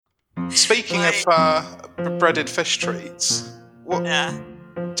Speaking of breaded fish treats, what Yeah.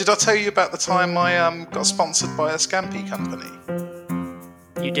 did I tell you about the time I got sponsored by a scampi company?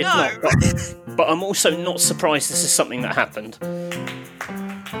 You did No. not, but I'm also not surprised this is something that happened.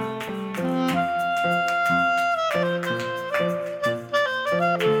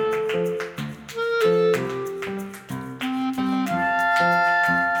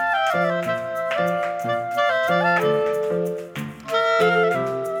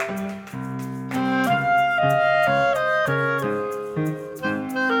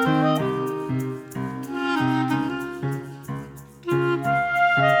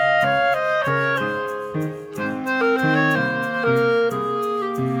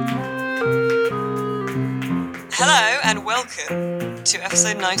 Hello and welcome to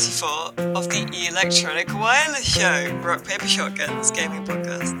episode 94 of the Electronic Wireless Show, Rock Paper Shotguns gaming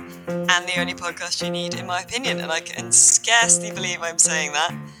podcast, and the only podcast you need, in my opinion. And I can scarcely believe I'm saying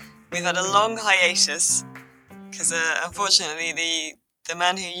that. We've had a long hiatus because, unfortunately, the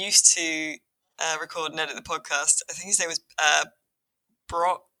man who used to record and edit the podcast, I think his name was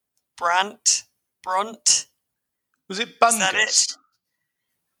Bront. Was it Is Bungus? that it?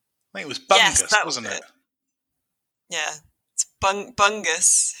 I think it was Bungus, Yes, that wasn't was it? Yeah, it's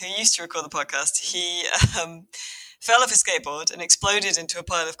Bungus, who used to record the podcast. He fell off his skateboard and exploded into a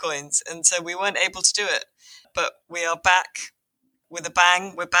pile of coins, and so we weren't able to do it. But we are back with a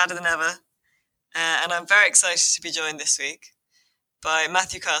bang. We're badder than ever, and I'm very excited to be joined this week by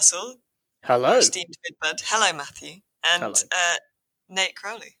Matthew Castle, Hello. our esteemed Fitbud. Hello, Matthew, and Hello. Nate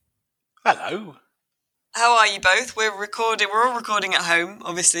Crowley. Hello. How are you both? We're all recording at home,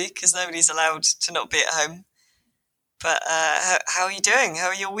 obviously, because nobody's allowed to not be at home. But how are you doing? How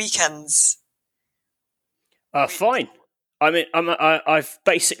are your weekends? Fine. I mean, I've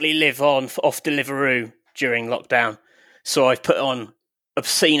basically live off Deliveroo during lockdown, so I've put on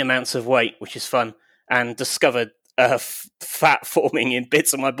obscene amounts of weight, which is fun, and discovered fat forming in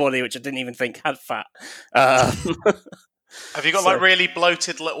bits of my body which I didn't even think had fat. Have you got like really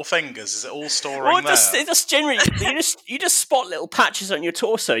bloated little fingers? Is it all storing Well, there? just generally, you just spot little patches on your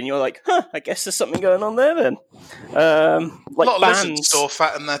torso, and you're like, "Huh, I guess there's something going on there." Then, like a lot of lizards bands. store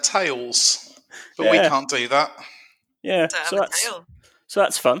fat in their tails, but we Yeah. can't do that. Yeah, Don't so have a that's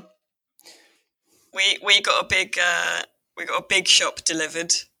tail. fun. We got a big shop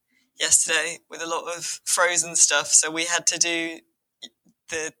delivered yesterday with a lot of frozen stuff. So we had to do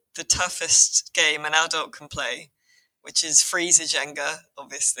the toughest game an adult can play, which is freezer Jenga.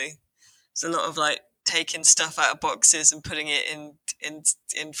 Obviously, there's a lot of like taking stuff out of boxes and putting it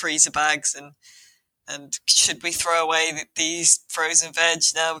in freezer bags and should we throw away these frozen veg?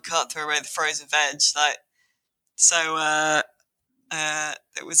 No, we can't throw away the frozen veg. Like so.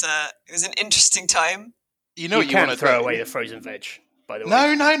 It was an interesting time. You know You what you can want to throw do? away the frozen veg, by the way.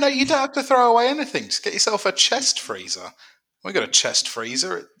 No, you don't have to throw away anything. Just get yourself a chest freezer. We got a chest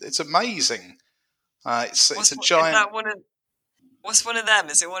freezer. It's amazing. It's a giant. What's one of them?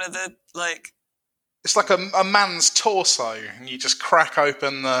 Is it one of the like? It's like a man's torso, and you just crack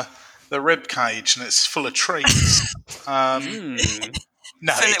open the rib cage, and it's full of treats.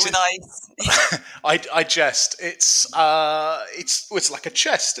 No, Fill it with ice. I jest. It's like a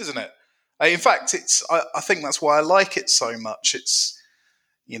chest, isn't it? In fact, I think that's why I like it so much. It's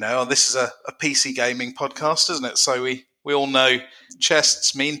this is a PC gaming podcast, isn't it? So we all know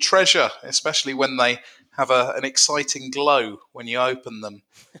chests mean treasure, especially when they have an exciting glow when you open them.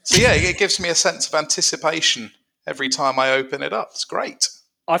 So yeah, it gives me a sense of anticipation every time I open it up. It's great.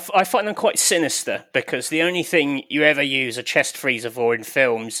 I find them quite sinister because the only thing you ever use a chest freezer for in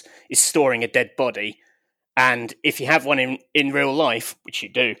films is storing a dead body. And if you have one in real life, which you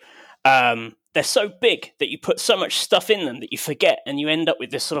do, they're so big that you put so much stuff in them that you forget, and you end up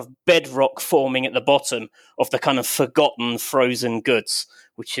with this sort of bedrock forming at the bottom of the kind of forgotten frozen goods,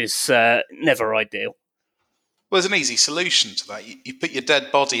 which is never ideal. Well, there's an easy solution to that. You put your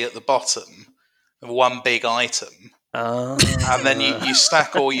dead body at the bottom of one big item, and then you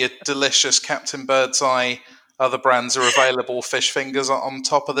stack all your delicious Captain Birdseye other brands are available fish fingers on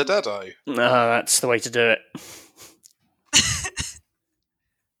top of the Deado. No, that's the way to do it.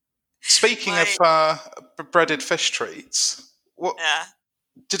 Speaking of breaded fish treats, Yeah.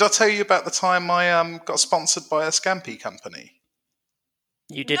 did I tell you about the time I got sponsored by a scampi company?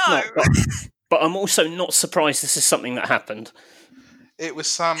 You did No. not, but I'm also not surprised this is something that happened. It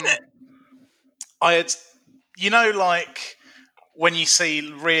was I had, like when you see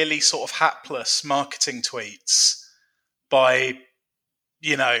really sort of hapless marketing tweets by,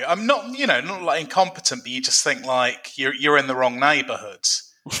 I'm not, not like incompetent, but you just think like you're in the wrong neighborhood.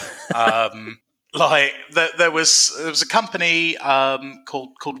 Like there was a company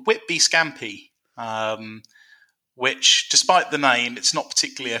called Whitby Scampi, which, despite the name, it's not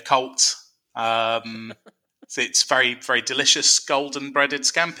particularly a cult. It's very, very delicious golden breaded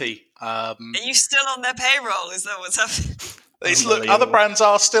scampi. Are you still on their payroll? Is that what's happening? Look, other brands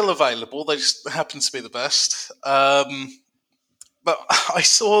are still available. They just happen to be the best. But I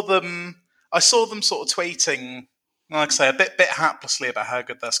saw them sort of tweeting, like I say, a bit haplessly about how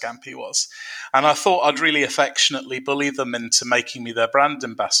good their scampi was, and I thought I'd really affectionately bully them into making me their brand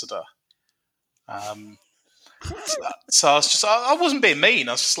ambassador. So I wasn't being mean.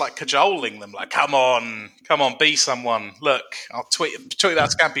 I was just like cajoling them, like, come on, be someone. Look, I'll tweet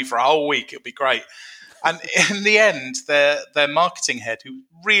that scampi for a whole week. It'll be great. And in the end, their marketing head, who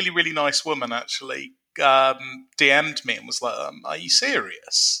really, really nice woman, actually DM'd me and was like, "Are you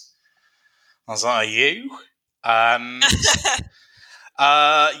serious?" I was like, "Are you?" And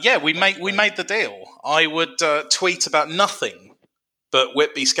yeah, we made the deal. I would tweet about nothing but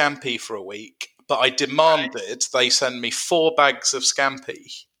Whitby Scampi for a week, but I demanded they send me 4 bags of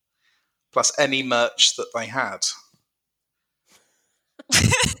Scampi plus any merch that they had.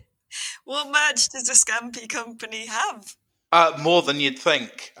 What merch does the Scampi company have? More than you'd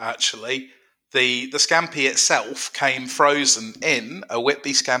think, actually. The Scampi itself came frozen in a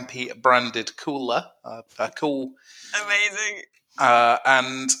Whitby Scampi branded cooler, cool. Amazing.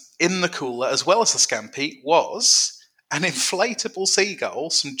 And in the cooler, as well as the Scampi, was an inflatable seagull,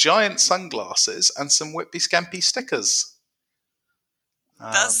 some giant sunglasses, and some Whitby Scampi stickers.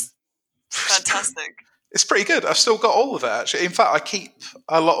 That's fantastic. It's pretty good. I've still got all of it, actually. In fact, I keep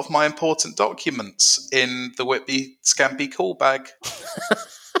a lot of my important documents in the Whitby Scampi cool bag.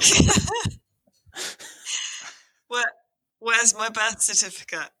 Where's my birth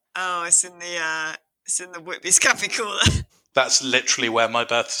certificate? Oh, it's in the Whitby Scampi cooler. That's literally where my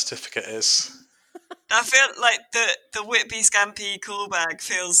birth certificate is. I feel like the Whitby Scampi cool bag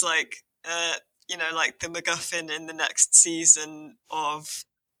feels like like the MacGuffin in the next season of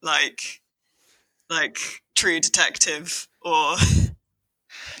like True Detective, or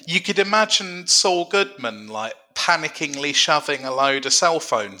you could imagine Saul Goodman like panickingly shoving a load of cell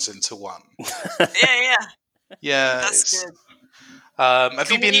phones into one. Yeah. That's good. Can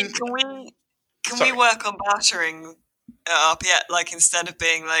we work on bartering it up yet? Like, instead of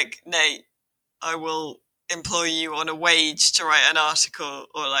being like, Nate, I will employ you on a wage to write an article,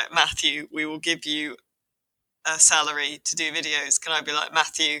 or like, Matthew, we will give you a salary to do videos. Can I be like,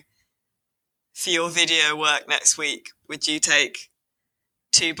 Matthew, for your video work next week, would you take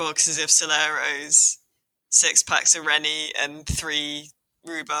 2 boxes of Soleros, 6 packs of Rennie, and 3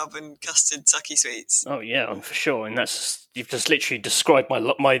 rhubarb and custard sucky sweets? Oh yeah, for sure. And you've just literally described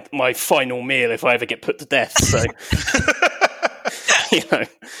my final meal if I ever get put to death. So,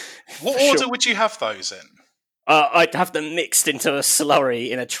 what order would you have those in? I'd have them mixed into a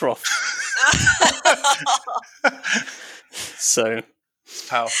slurry in a trough. So it's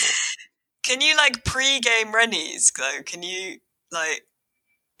powerful. Can you like pre-game Rennies though? Can you like,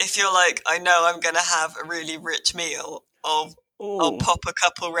 if you're like, I know I'm going to have a really rich meal, I'll pop a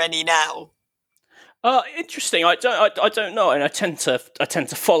couple Rennie now. Interesting. I don't know, and I tend to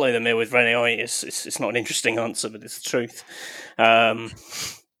follow the meal with Rennie. It's not an interesting answer, but it's the truth.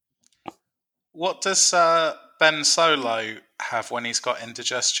 What does Ben Solo have when he's got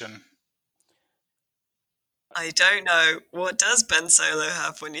indigestion? I don't know. What does Ben Solo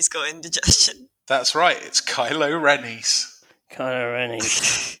have when he's got indigestion? That's right. It's Kylo Rennies. Kylo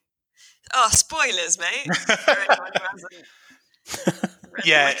Rennies. Oh, spoilers, mate. For anyone who hasn't read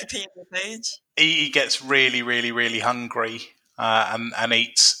the Wikipedia page. He gets really, really, really hungry and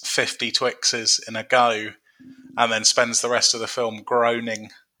eats 50 Twixes in a go, and then spends the rest of the film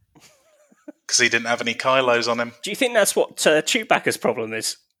groaning because he didn't have any Kylos on him. Do you think that's what Chewbacca's problem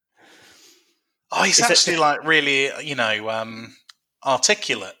is? Oh, he's actually like really,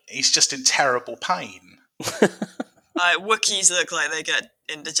 articulate. He's just in terrible pain. Wookiees look like they get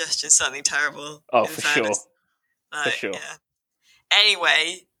indigestion, something terrible. Oh, for sure. For sure. Yeah.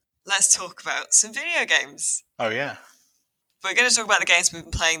 Anyway, let's talk about some video games. Oh, yeah. We're going to talk about the games we've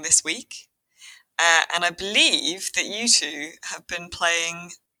been playing this week. And I believe that you two have been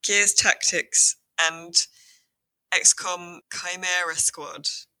playing Gears Tactics and XCOM Chimera Squad,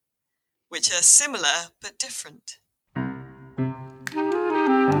 which are similar but different.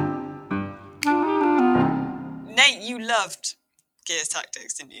 Nate, you loved Gears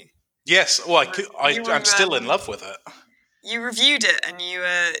Tactics, didn't you? Yes. Well, I'm still in love with it. You reviewed it and you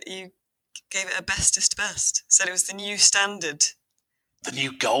gave it a bestest best. Said it was the new standard. The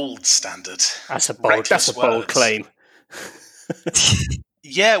new gold standard. That's a bold claim.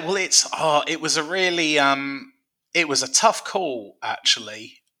 Yeah, well, it was a really it was a tough call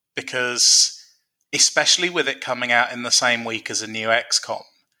actually, because especially with it coming out in the same week as a new XCOM,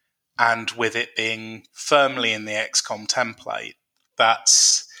 and with it being firmly in the XCOM template,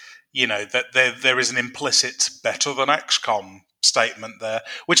 that's, that there is an implicit better than XCOM statement there,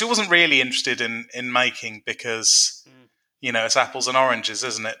 which I wasn't really interested in making, because it's apples and oranges,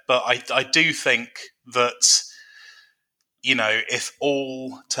 isn't it? But I do think that, if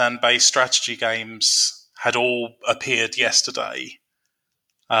all turn-based strategy games had all appeared yesterday,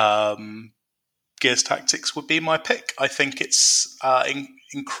 Gears Tactics would be my pick. I think it's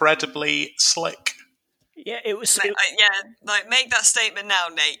incredibly slick. Yeah, it was. Make that statement now,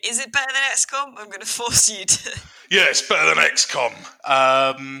 Nate. Is it better than XCOM? I'm going to force you to. Yeah, it's better than XCOM.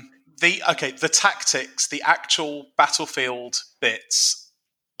 The tactics, the actual battlefield bits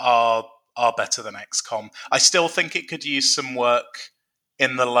are better than XCOM. I still think it could use some work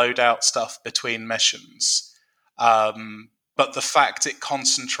in the loadout stuff between missions. But the fact it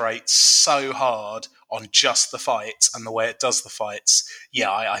concentrates so hard on just the fights and the way it does the fights,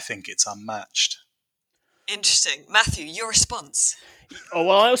 I think it's unmatched. Interesting, Matthew. Your response? Oh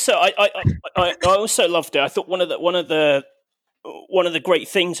well, I also loved it. I thought one of the great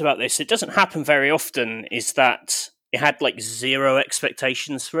things about this, it doesn't happen very often, is that it had like zero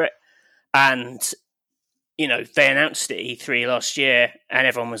expectations for it, and they announced it at E3 last year, and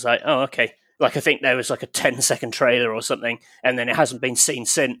everyone was like, "Oh, okay." Like, I think there was like a 10-second trailer or something, and then it hasn't been seen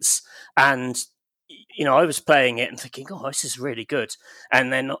since. And I was playing it and thinking, "Oh, this is really good."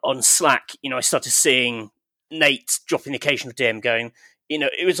 And then on Slack, I started seeing Nate dropping the occasional DM going,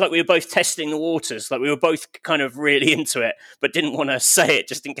 it was like we were both testing the waters. Like, we were both kind of really into it, but didn't want to say it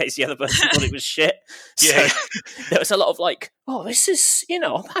just in case the other person thought it was shit. Yeah. So there was a lot of like, "Oh, this is,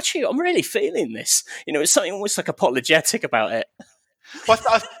 I'm really feeling this." It's something almost like apologetic about it. Well,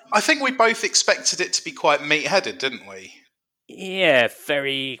 I think we both expected it to be quite meat-headed, didn't we? Yeah,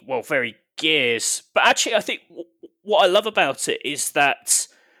 very Gears. But actually, I think what I love about it is that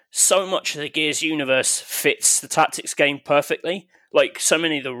so much of the Gears universe fits the tactics game perfectly. Like, so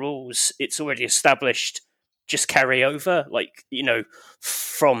many of the rules, it's already established, just carry over. Like,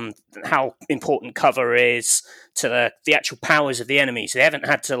 from how important cover is to the actual powers of the enemies. They haven't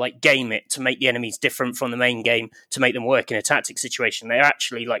had to like game it to make the enemies different from the main game to make them work in a tactics situation. They're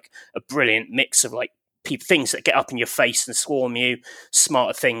actually like a brilliant mix of like things that get up in your face and swarm you,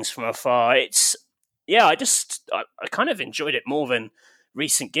 smarter things from afar. It's I kind of enjoyed it more than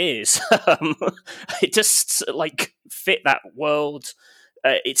recent Gears. It just like fit that world.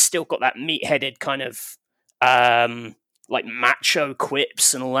 It's still got that meat-headed kind of like macho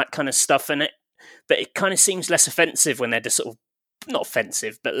quips and all that kind of stuff in it, but it kind of seems less offensive when they're just sort of not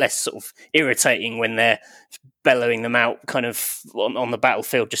offensive, but less sort of irritating when they're bellowing them out kind of on the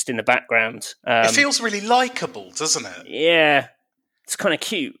battlefield just in the background. It feels really likeable, doesn't it? Yeah, it's kind of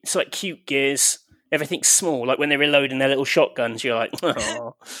cute. It's like cute Gears. Everything's small, like when they're reloading their little shotguns, you're like,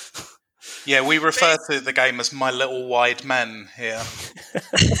 oh. Yeah, we refer to the game as My Little Wide Men here.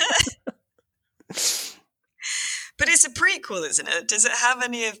 But it's a prequel, isn't it? Does it have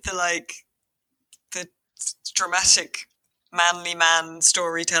any of the dramatic manly man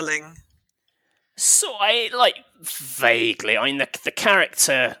storytelling? So I like vaguely. I mean,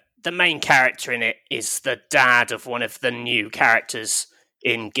 the main character in it is the dad of one of the new characters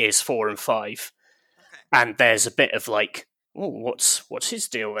in Gears 4 and 5. Okay. And there's a bit of like, oh, what's his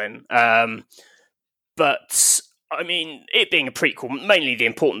deal then? But I mean, it being a prequel, mainly the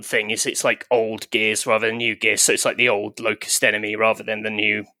important thing is it's like old Gears rather than new Gears. So it's like the old Locust enemy rather than the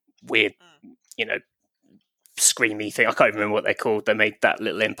new weird, screamy thing. I can't remember what they're called. They made that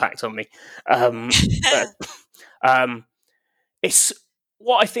little impact on me. It's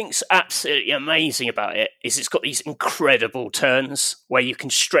what I think's absolutely amazing about it is it's got these incredible turns where you can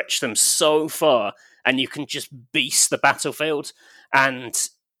stretch them so far and you can just beast the battlefield. And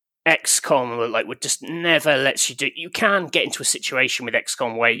XCOM would just never let you do. You can get into a situation with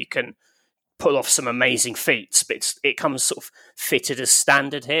XCOM where you can pull off some amazing feats, but it comes sort of fitted as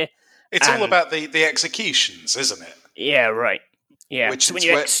standard here. It's all about the executions, isn't it? Yeah, right. Yeah. Which so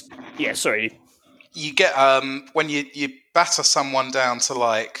when sorry. You get when you batter someone down to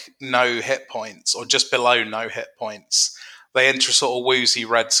like no hit points or just below no hit points, they enter a sort of woozy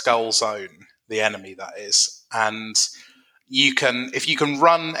red skull zone. The enemy, that is, and if you can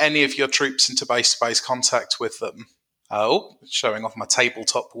run any of your troops into base-to-base contact with them. Showing off my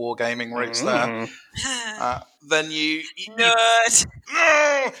tabletop wargaming roots there. Then you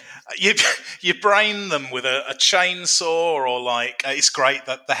brain them with a chainsaw, or like it's great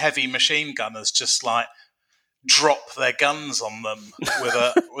that the heavy machine gunners just like drop their guns on them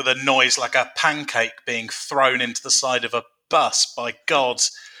with a noise like a pancake being thrown into the side of a bus by God.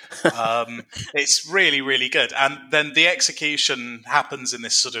 It's really, really good. And then the execution happens in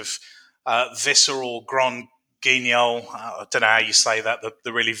this sort of visceral grand guignol. I don't know how you say that,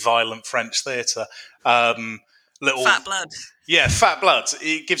 the really violent French theatre. Little fat blood. Yeah, fat blood.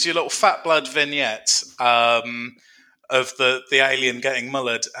 It gives you a little fat blood vignette of the alien getting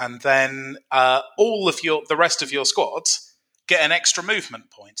mullered, and then all of the rest of your squad get an extra movement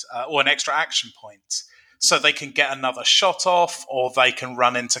point or an extra action point, so they can get another shot off, or they can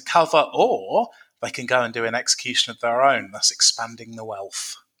run into cover, or they can go and do an execution of their own, thus expanding the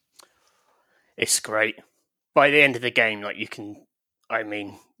wealth. It's great. By the end of the game, like you can,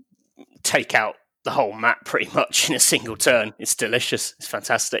 take out the whole map pretty much in a single turn. It's delicious. It's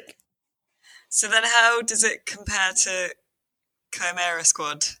fantastic. So then how does it compare to Chimera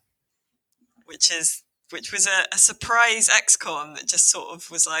Squad, which was a surprise XCOM that just sort of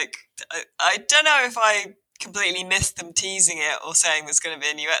was like, I don't know if I completely missed them teasing it or saying there's going to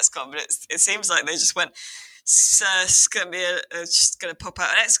be a new XCOM, but it seems like they just went, so it's going to be just going to pop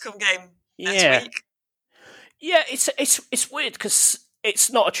out an XCOM game next week. Yeah, it's weird because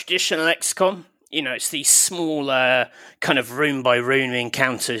it's not a traditional XCOM. It's these smaller kind of room by room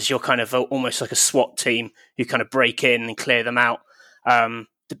encounters. You're kind of almost like a SWAT team who kind of break in and clear them out.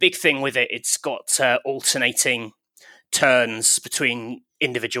 The big thing with it's got alternating turns between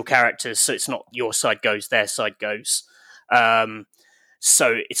individual characters. So it's not your side goes, their side goes.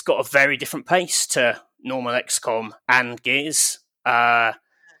 So it's got a very different pace to normal XCOM and Gears. It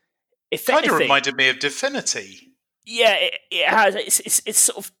kind of reminded me of Divinity. Yeah, it has. It's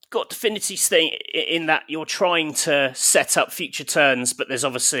sort of got Divinity's thing in that you're trying to set up future turns, but there's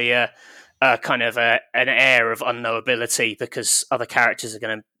obviously a kind of an air of unknowability because other characters are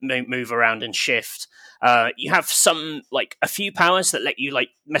going to move around and shift. You have a few powers that let you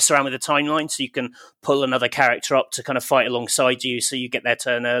mess around with the timeline, so you can pull another character up to kind of fight alongside you, so you get their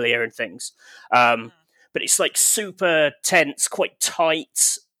turn earlier and things. But it's super tense, quite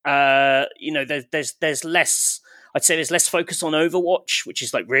tight. There's less. I'd say there's less focus on Overwatch, which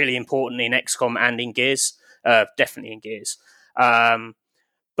is really important in XCOM and in Gears, definitely in Gears.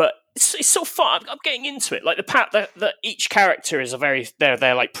 But it's sort of fun. I'm getting into it. That each character is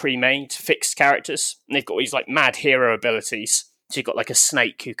they're pre-made fixed characters, and they've got these mad hero abilities. So you've got a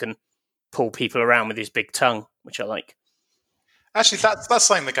snake who can pull people around with his big tongue, which I like. Actually, that's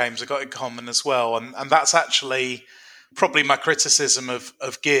something the games have got in common as well, and that's actually probably my criticism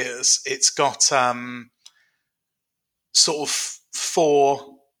of Gears. It's got sort of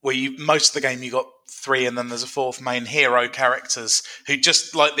four, where most of the game you got three, and then there's a fourth main hero characters who,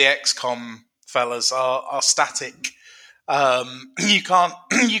 just like the XCOM fellas, are static. You can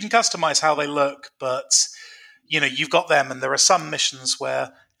customize how they look, but you've got them, and there are some missions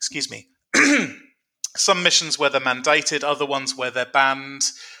where, some missions where they're mandated, other ones where they're banned,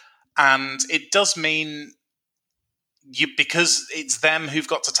 and it does mean because it's them who've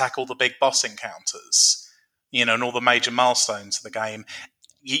got to tackle the big boss encounters, and all the major milestones of the game.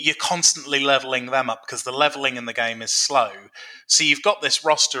 You're constantly leveling them up because the leveling in the game is slow. So you've got this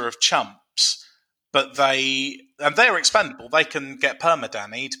roster of chumps, but they're expendable. They can get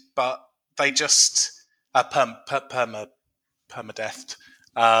permadanied, but they just permadeathed.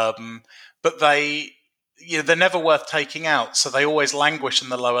 But they're never worth taking out, so they always languish in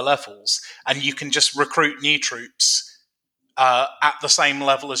the lower levels, and you can just recruit new troops at the same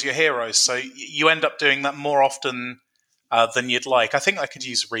level as your heroes. So you end up doing that more often than you'd like. I think I could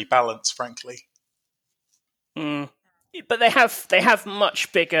use a rebalance, frankly. But they have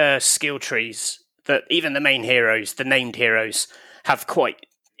much bigger skill trees. That even the main heroes, the named heroes, have quite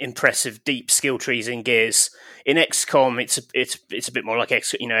impressive deep skill trees in Gears. In XCOM, it's a bit more like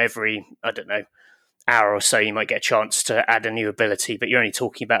every hour or so you might get a chance to add a new ability, but you're only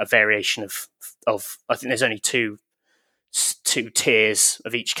talking about a variation of I think there's only two tiers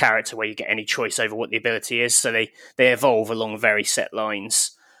of each character where you get any choice over what the ability is, so they evolve along very set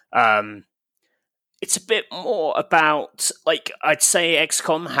lines. It's a bit more about, I'd say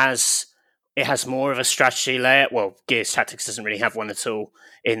XCOM has more of a strategy layer. Well, Gears Tactics doesn't really have one at all,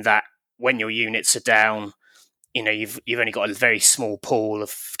 in that when your units are down, you've only got a very small pool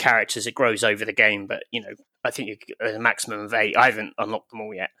of characters. It grows over the game, but I think there's a maximum of 8. I haven't unlocked them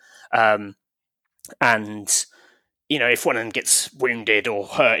all yet, and if one of them gets wounded or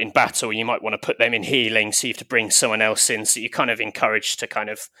hurt in battle, you might want to put them in healing, so you have to bring someone else in. So you're kind of encouraged to kind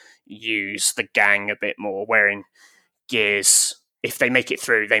of use the gang a bit more, where in Gears, if they make it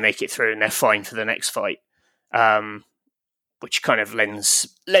through, and they're fine for the next fight. which kind of lends.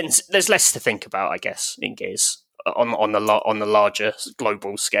 There's less to think about, I guess, in Gears on the larger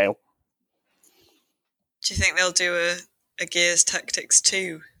global scale. Do you think they'll do a Gears Tactics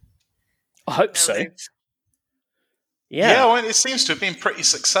 2? I hope so. Yeah, well, it seems to have been pretty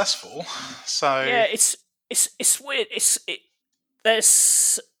successful. So yeah, it's weird.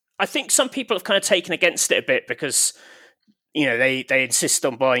 There's. I think some people have kind of taken against it a bit because they insist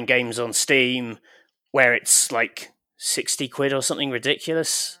on buying games on Steam where it's like £60 or something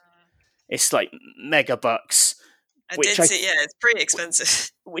ridiculous. It's like mega bucks. It's pretty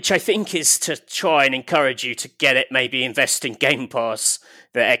expensive. Which I think is to try and encourage you to get it, maybe invest in Game Pass,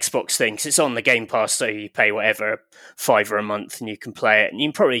 the Xbox thing, because it's on the Game Pass, so you pay whatever, $5 a month, and you can play it, and you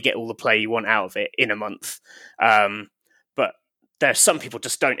can probably get all the play you want out of it in a month. But there's some people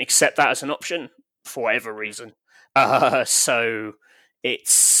just don't accept that as an option for whatever reason. So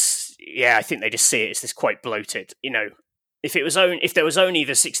it's, I think they just see it as this quite bloated, If there was only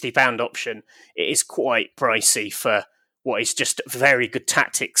the £60 option, it is quite pricey for what is just a very good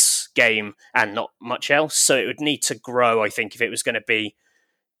tactics game and not much else. So it would need to grow, I think, if it was going to be.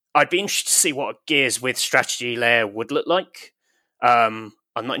 I'd be interested to see what a Gears with strategy layer would look like. I'm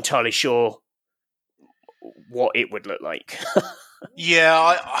not entirely sure what it would look like. Yeah,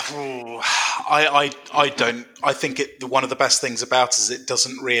 I don't. I think one of the best things about it is it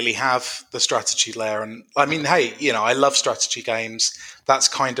doesn't really have the strategy layer. And I mean, hey, I love strategy games. That's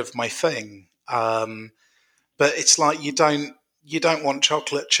kind of my thing. But it's like you don't want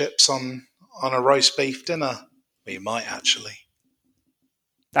chocolate chips on a roast beef dinner. Well, you might actually.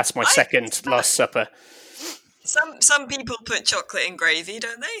 That's my second Last Supper. Some people put chocolate in gravy,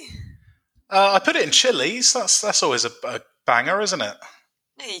 don't they? I put it in chilies. That's always a banger, isn't it?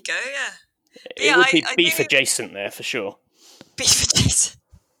 There you go, yeah. It would be beef adjacent there, for sure. Beef adjacent.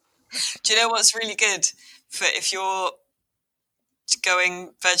 Do you know what's really good for if you're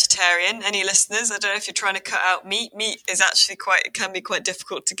going vegetarian? Any listeners? I don't know if you're trying to cut out meat. Meat is actually can be quite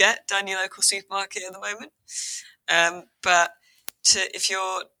difficult to get down your local supermarket at the moment. But if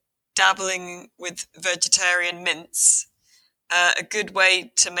you're dabbling with vegetarian mince, a good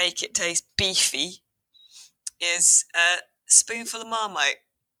way to make it taste beefy is a spoonful of Marmite.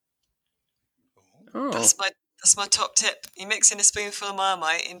 Oh. That's my top tip. You mix in a spoonful of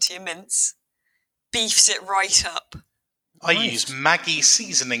Marmite into your mince, beefs it right up. I use Maggi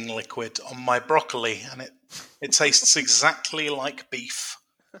seasoning liquid on my broccoli, and it tastes exactly like beef.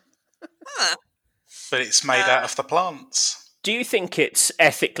 Huh. But it's made out of the plants. Do you think it's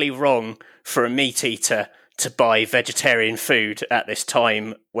ethically wrong for a meat eater to buy vegetarian food at this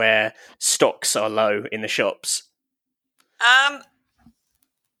time where stocks are low in the shops?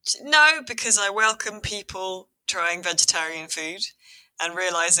 No, because I welcome people trying vegetarian food and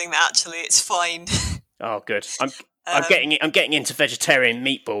realising that actually it's fine. Oh, good. I'm getting into vegetarian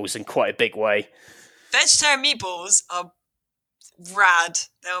meatballs in quite a big way. Vegetarian meatballs are rad.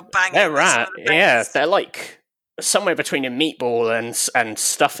 They're banging. They're rad. Yeah, they're like somewhere between a meatball and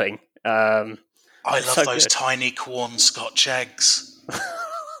stuffing. I love those tiny corn Scotch eggs.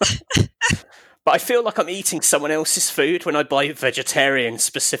 But I feel like I'm eating someone else's food when I buy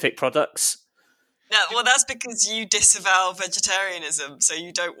vegetarian-specific products. No, well, that's because you disavow vegetarianism, so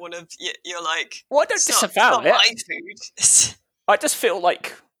you don't want to. You're like, well, I don't disavow it. My food. I just feel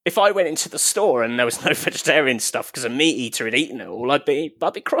like if I went into the store and there was no vegetarian stuff because a meat eater had eaten it all, I'd be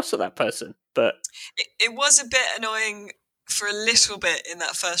cross with that person. But it was a bit annoying for a little bit in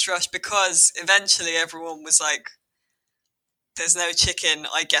that first rush because eventually everyone was like, there's no chicken,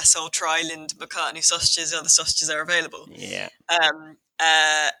 I guess I'll try Linda McCartney sausages, other sausages are available. Yeah.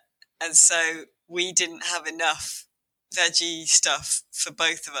 And so we didn't have enough veggie stuff for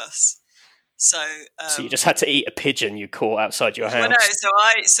both of us. So you just had to eat a pigeon you caught outside your house. Well,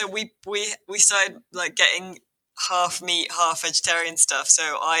 no, so we started like getting half meat, half vegetarian stuff. So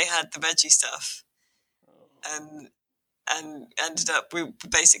I had the veggie stuff. And ended up we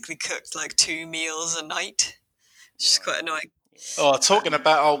basically cooked like 2 meals a night, which is quite annoying. Oh, talking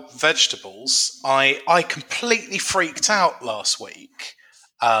about old vegetables, I completely freaked out last week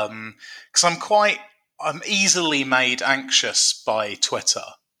because I'm easily made anxious by Twitter,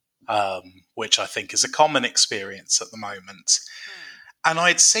 which I think is a common experience at the moment. And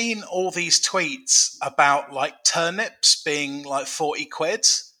I'd seen all these tweets about like turnips being like 40 quid,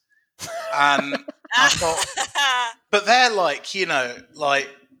 and I thought, but they're like, like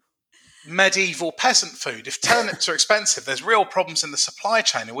medieval peasant food. If turnips are expensive, there's real problems in the supply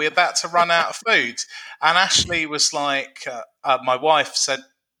chain and we're about to run out of food. And Ashley was like, my wife said,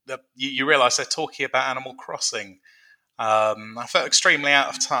 that you realise they're talking about Animal Crossing. I felt extremely out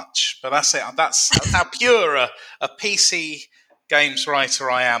of touch, but that's it. That's how pure a PC games writer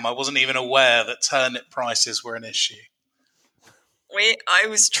I am. I wasn't even aware that turnip prices were an issue. I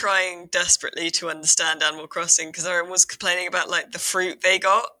was trying desperately to understand Animal Crossing because everyone was complaining about like the fruit they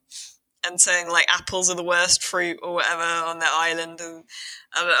got and saying like apples are the worst fruit or whatever on their island, and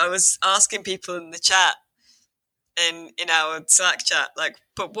I was asking people in the chat in our Slack chat like,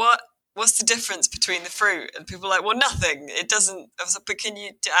 but what's the difference between the fruit? And people were like, well, nothing. It doesn't. I was like, but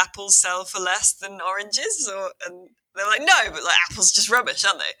do apples sell for less than oranges? And they're like, no, but like apples just rubbish,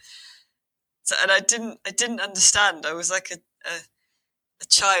 aren't they? So, and I didn't understand. I was like a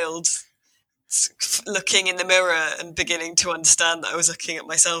child looking in the mirror and beginning to understand that I was looking at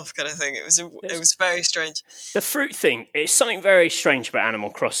myself, kind of thing. It was very strange. The fruit thing, it's something very strange about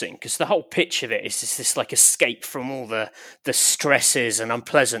Animal Crossing, because the whole pitch of it is this like escape from all the stresses and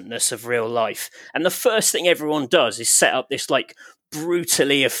unpleasantness of real life. And the first thing everyone does is set up this like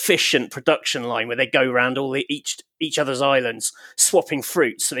brutally efficient production line where they go around each other's islands swapping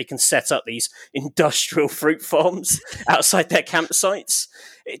fruits so they can set up these industrial fruit farms outside their campsites.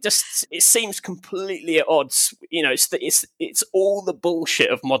 It seems completely at odds. You know, it's all the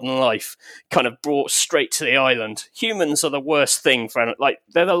bullshit of modern life kind of brought straight to the island. Humans are the worst thing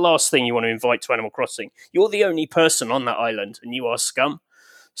they're the last thing you want to invite to Animal Crossing. You're the only person on that island and you are scum.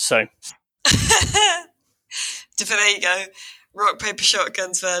 So there you go. Rock, paper,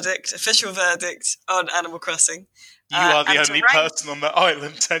 shotguns verdict, official verdict on Animal Crossing. You are the only person on the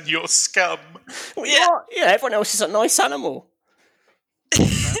island and you're scum. Well, yeah, everyone else is a nice animal.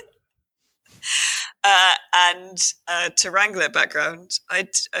 And to Wrangler background, I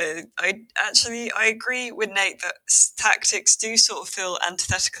agree with Nate that tactics do sort of feel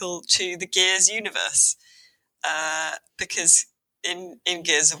antithetical to the Gears universe, because in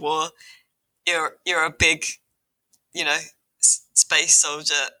Gears of War, you're a big, space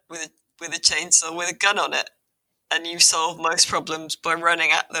soldier with a chainsaw with a gun on it, and you solve most problems by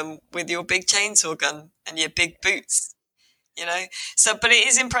running at them with your big chainsaw gun and your big boots. So, but it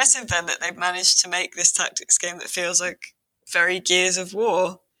is impressive then that they've managed to make this tactics game that feels like very Gears of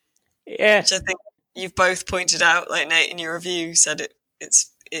War. Yeah, which I think you've both pointed out. Like Nate in your review said, it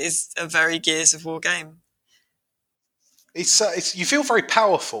is a very Gears of War game. It's you feel very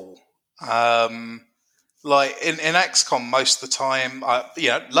powerful. Like in XCOM, most of the time, I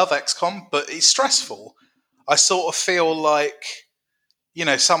love XCOM, but it's stressful. I sort of feel like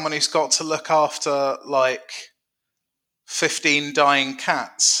someone who's got to look after like 15 dying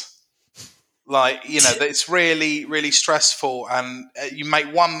cats. Like, that it's really, really stressful, and you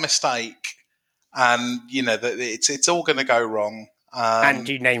make one mistake and, that it's all going to go wrong. And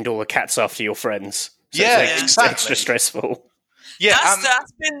you named all the cats after your friends. So exactly. It's extra stressful. Yeah,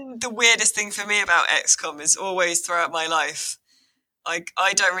 that's been the weirdest thing for me about XCOM is always throughout my life. I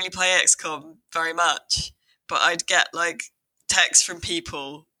don't really play XCOM very much, but I'd get like texts from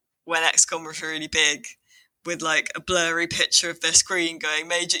people when XCOM was really big, with like a blurry picture of their screen going,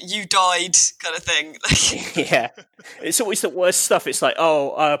 "Major, you died," kind of thing. Yeah, it's always the worst stuff. It's like,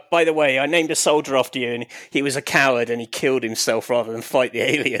 by the way, I named a soldier after you, and he was a coward, and he killed himself rather than fight the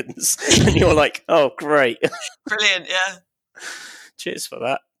aliens. And you're like, oh, great, brilliant, yeah. Cheers for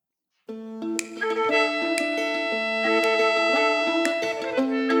that.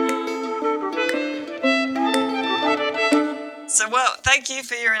 So, well, thank you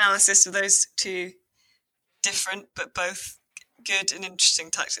for your analysis of those two different but both good and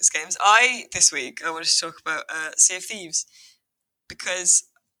interesting tactics games. This week I wanted to talk about Sea of Thieves, because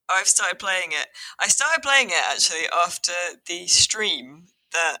I've started playing it. I started playing it actually after the stream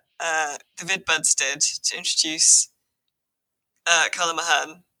that the VidBuds did to introduce Callum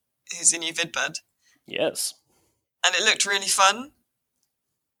Mahan, who's a new VidBud. Yes. And it looked really fun.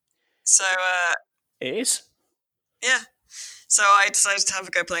 So it is. Yeah. So I decided to have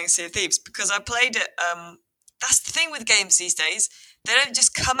a go playing Sea of Thieves, because I played it. That's the thing with games these days. They don't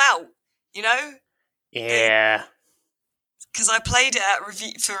just come out, Yeah. Because I played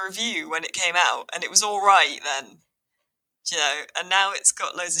it for review when it came out, and it was all right then. And now it's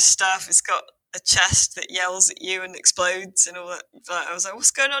got loads of stuff. It's got a chest that yells at you and explodes and all that. I was like,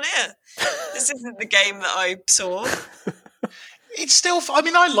 what's going on here? This isn't the game that I saw. It's still... I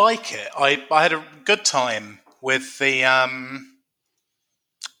mean, I like it. I had a good time with the...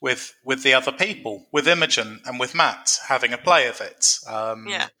 With the other people, with Imogen and with Matt, having a play of it.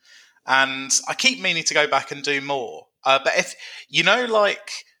 Yeah. And I keep meaning to go back and do more. But if,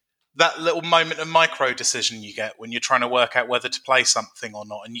 like that little moment of micro decision you get when you're trying to work out whether to play something or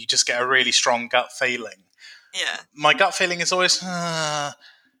not, and you just get a really strong gut feeling. Yeah. My gut feeling is always,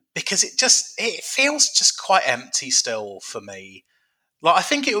 because it feels just quite empty still for me. Like, I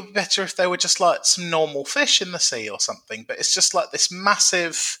think it would be better if there were just like some normal fish in the sea or something, but it's just like this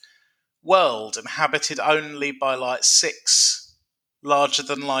massive world inhabited only by like 6 larger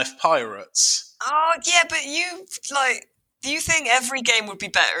than life pirates. Oh yeah, but do you think every game would be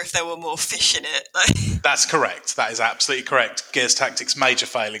better if there were more fish in it? Like, That's correct. That is absolutely correct. Gears Tactics' major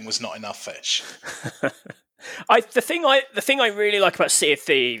failing was not enough fish. The thing I really like about Sea of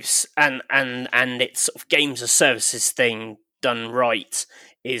Thieves and its sort of games as services thing done right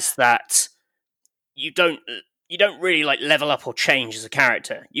is that you don't really like level up or change as a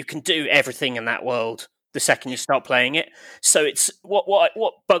character. You can do everything in that world the second you start playing it. So it's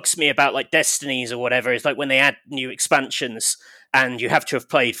what bugs me about like Destinies or whatever is like when they add new expansions and you have to have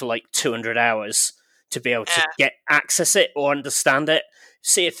played for like 200 hours to be able to get access it or understand it.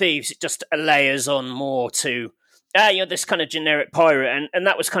 Sea of Thieves, it just layers on more to you're this kind of generic pirate, and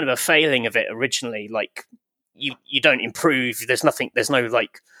that was kind of a failing of it originally. Like you don't improve. There's no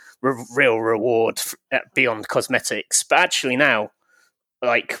like real reward beyond cosmetics. But actually now,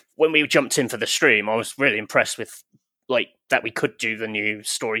 like when we jumped in for the stream, I was really impressed with like that we could do the new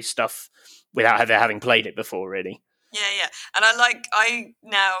story stuff without ever having played it before. Really, yeah, and I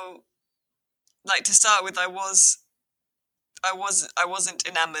now like to start with. I wasn't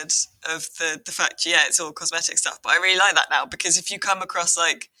enamored of the fact, it's all cosmetic stuff, but I really like that now, because if you come across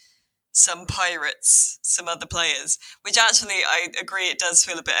like some pirates, some other players, which actually I agree it does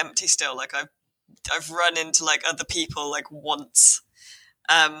feel a bit empty still. Like I've run into like other people like once,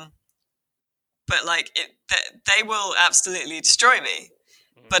 but like they will absolutely destroy me.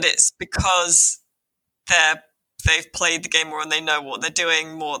 But it's because they've played the game more and they know what they're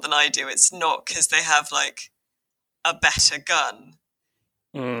doing more than I do. It's not because they have like a better gun.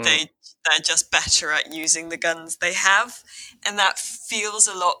 They're just better at using the guns they have, and that feels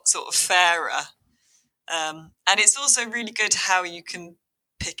a lot sort of fairer. And it's also really good how you can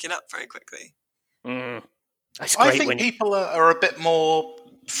pick it up very quickly. I think people are a bit more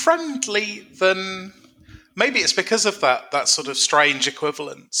friendly than, maybe it's because of that sort of strange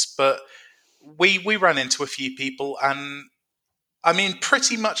equivalence, but we ran into a few people, and I mean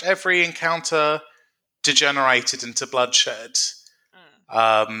pretty much every encounter degenerated into bloodshed.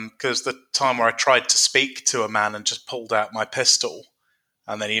 Because the time where I tried to speak to a man and just pulled out my pistol,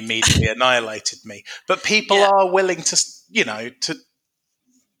 and then he immediately annihilated me. But people are willing to,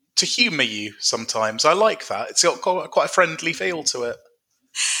 to humour you sometimes. I like that. It's got quite a friendly feel to it.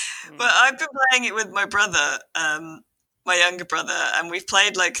 But I've been playing it with my brother, my younger brother, and we've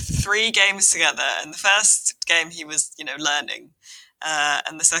played like 3 games together. And the first game he was, learning.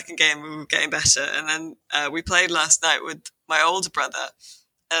 And the second game we were getting better. And then we played last night with my older brother,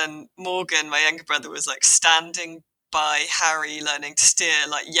 and Morgan, my younger brother, was like standing by Harry learning to steer,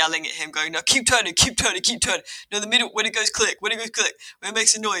 like yelling at him, going, "No, keep turning. No, the middle, when it goes click, when it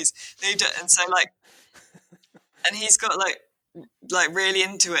makes a noise." And so like, and he's got like really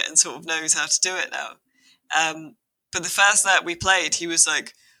into it and sort of knows how to do it now. But the first night we played, he was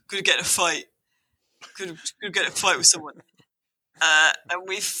like, could get a fight with someone. And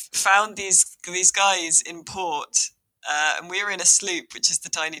we've found these guys in port, and we were in a sloop, which is the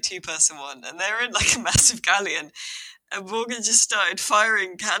tiny 2-person one, and they were in like a massive galleon, and Morgan just started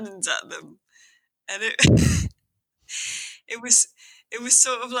firing cannons at them, and it was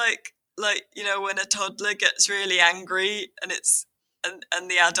sort of like when a toddler gets really angry, and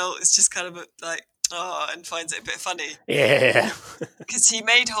the adult is just kind of like, oh, and finds it a bit funny. Yeah. Because he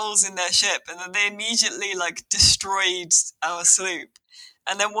made holes in their ship, and then they immediately like destroyed our sloop.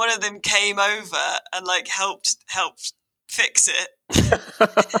 And then one of them came over and like helped fix it.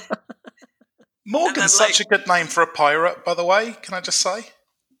 Morgan's such a good name for a pirate, by the way. Can I just say?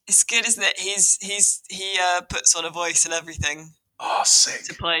 It's good, isn't it? He puts on a voice and everything. Oh, sick.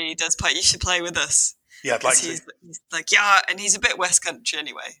 To play, he does play. You should play with us. Yeah, I'd like to. He's like, yeah, and he's a bit West Country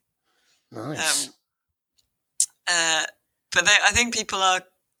anyway. Nice. But I think people are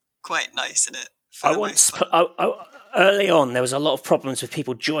quite nice in it. Early on, there was a lot of problems with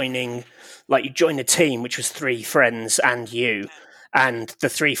people joining. Like, you join a team, which was 3 friends and you, and the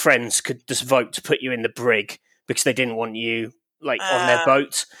 3 friends could just vote to put you in the brig because they didn't want you like on their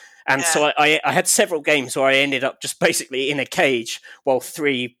boat. And so I had several games where I ended up just basically in a cage while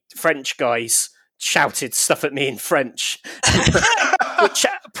 3 French guys shouted stuff at me in French, which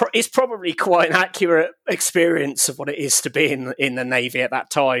is probably quite an accurate experience of what it is to be in the Navy at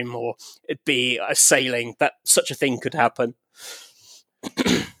that time, or it'd be a sailing, that such a thing could happen.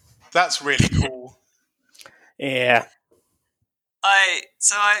 That's really cool. Yeah.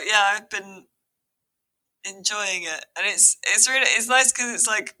 I've been enjoying it, and it's nice because it's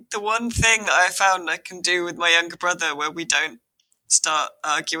like the one thing that I found I can do with my younger brother where we don't start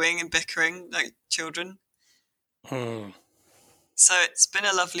arguing and bickering like children. So it's been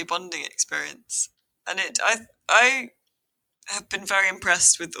a lovely bonding experience, and I have been very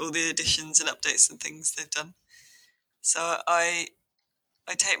impressed with all the additions and updates and things they've done. So I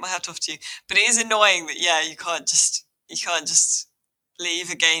take my hat off to you, but it is annoying that you can't just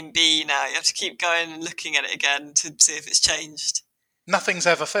leave a game be now. You have to keep going and looking at it again to see if it's changed. Nothing's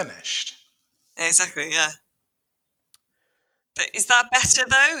ever finished. Exactly, yeah. But is that better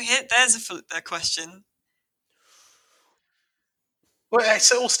though? There's a question. Well,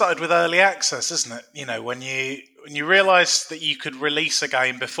 it's all started with early access, isn't it? You know, when you realised that you could release a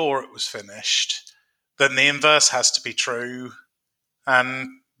game before it was finished, then the inverse has to be true, and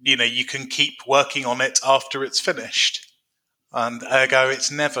you can keep working on it after it's finished, and ergo, it's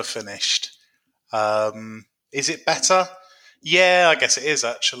never finished. Is it better? Yeah, I guess it is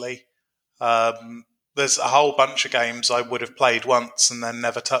actually. There's a whole bunch of games I would have played once and then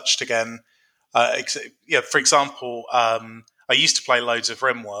never touched again. For example, I used to play loads of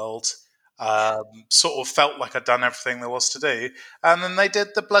RimWorld. Sort of felt like I'd done everything there was to do, and then they did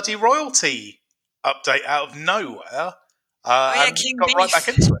the bloody royalty update out of nowhere. And King got Beef. Right back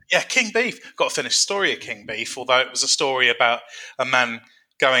into it. Yeah, King Beef. Got to finish the story of King Beef, although it was a story about a man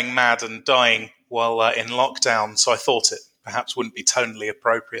going mad and dying while in lockdown, so I thought it perhaps wouldn't be tonally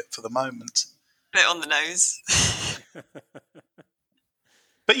appropriate for the moment. Bit on the nose.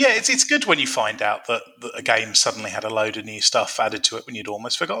 But yeah, it's good when you find out that a game suddenly had a load of new stuff added to it when you'd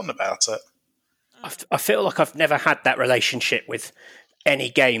almost forgotten about it. I feel like I've never had that relationship with any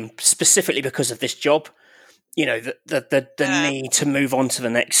game, specifically because of this job. You know, the need to move on to the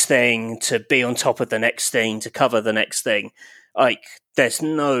next thing, to be on top of the next thing, to cover the next thing. Like, there's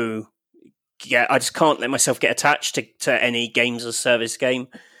no... Yeah, I just can't let myself get attached to any games as service game.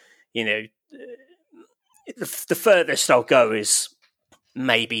 You know, the furthest I'll go is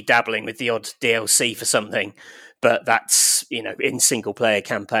maybe dabbling with the odd DLC for something, but that's, in single player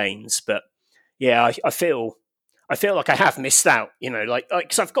campaigns. But yeah, I feel like I have missed out,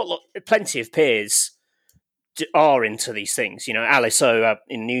 because I've got plenty of peers are into these things. Alice O,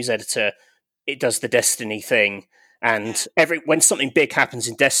 in News Editor, it does the Destiny thing, and when something big happens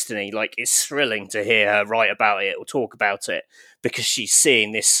in Destiny, like, it's thrilling to hear her write about it or talk about it, because she's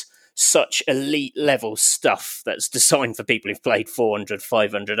seeing this such elite level stuff that's designed for people who've played 400,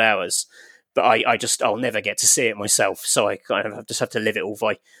 500 hours. But I'll never get to see it myself, so I kind of just have to live it all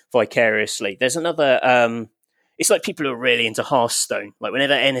vicariously. There's another, it's like people who are really into Hearthstone. Like,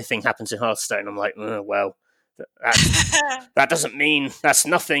 whenever anything happens in Hearthstone, I'm like, well, that doesn't mean, that's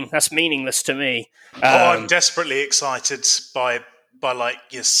nothing, that's meaningless to me. I'm desperately excited by like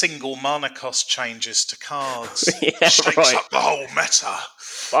your single mana cost changes to cards. Yeah, shakes up the whole meta.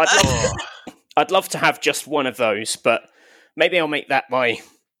 I'd love to have just one of those, but maybe I'll make that my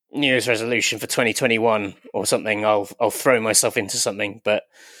New Year's resolution for 2021 or something. I'll throw myself into something, but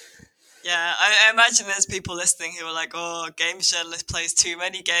yeah, I imagine there's people listening who are like, "Oh, games journalist plays too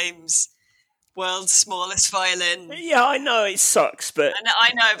many games. World's smallest violin." Yeah, I know it sucks, but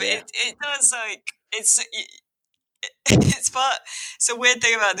I know, but it does, like, it's part. It's a weird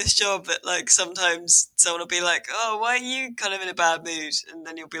thing about this job that, like, sometimes someone will be like, "Oh, why are you kind of in a bad mood?" And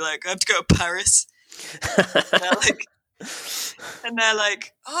then you'll be like, "I have to go to Paris." And they're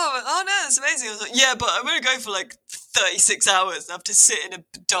like, oh no, it's amazing. I was like, yeah, but I'm going to go for like 36 hours. I have to sit in a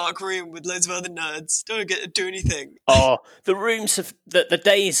dark room with loads of other nerds. Don't get to do anything. Oh, the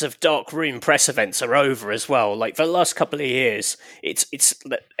days of dark room press events are over as well. Like, for the last couple of years, it's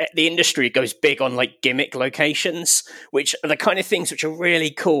the industry goes big on like gimmick locations, which are the kind of things which are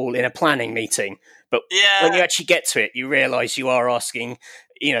really cool in a planning meeting. But when you actually get to it, you realise you are asking,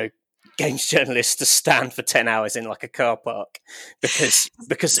 games journalists to stand for 10 hours in like a car park because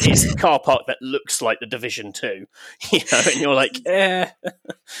it's a car park that looks like the Division 2, and you're like,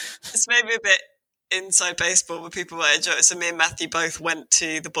 It's maybe a bit inside baseball, but people might enjoy it. So me and Matthew both went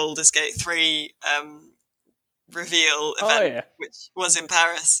to the Baldur's Gate 3 reveal event, which was in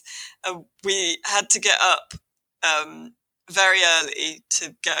Paris. We had to get up very early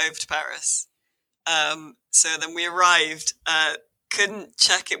to get over to Paris. So then we arrived couldn't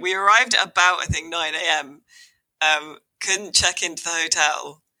check it. We arrived at about, I think, 9 a.m. Couldn't check into the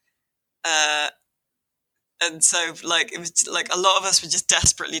hotel. And so, like, it was like a lot of us were just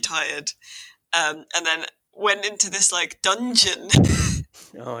desperately tired. And then went into this like dungeon.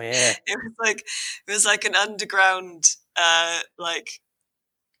 Oh yeah. It was like an underground, like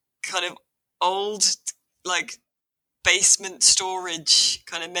kind of old, like basement storage,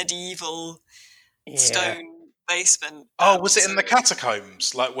 kind of medieval stone basement. Oh, was it in the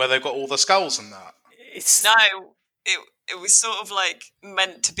catacombs, like where they've got all the skulls and that? No, it was sort of like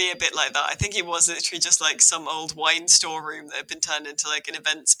meant to be a bit like that. I think it was literally just like some old wine storeroom that had been turned into like an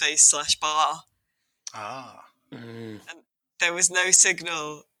event space / bar. Ah. And there was no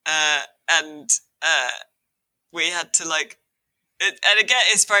signal, and we had to like. And again,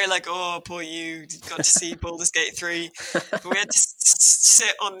 it's very like, oh, poor you got to see Baldur's Gate 3. But we had to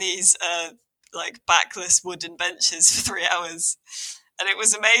sit on these like backless wooden benches for 3 hours, and it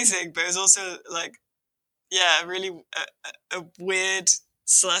was amazing. But it was also like, yeah, really a weird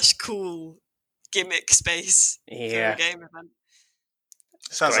 / cool gimmick space for a game event.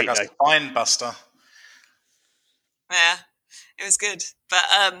 Sounds like a spine buster. Yeah, it was good. But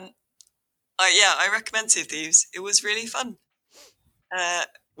I recommend Sea of Thieves. It was really fun.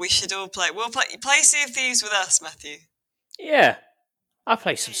 We should all play. We'll play Sea of Thieves with us, Matthew. Yeah, I'll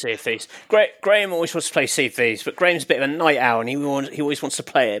play some Sea of Thieves. Graham always wants to play Sea of Thieves, but Graham's a bit of a night owl, and he always wants to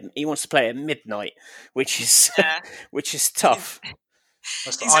play it. He wants to play it at midnight, which is tough.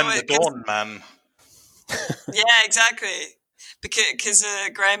 I'm the dawn man. Yeah, exactly. Because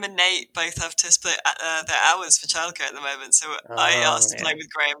Graham and Nate both have to split their hours for childcare at the moment, so I asked to play with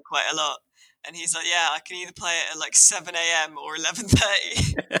Graham quite a lot. And he's like, yeah, I can either play it at like 7 a.m. or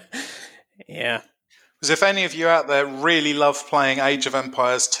 11:30. Yeah. Because if any of you out there really love playing Age of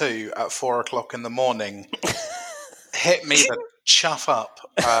Empires 2 at 4 o'clock in the morning, hit me the chuff up.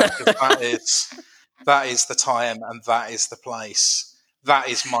 That is the time and that is the place. That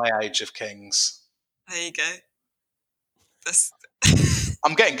is my Age of Kings. There you go.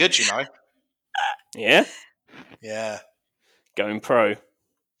 I'm getting good, you know. Yeah? Yeah. Going pro.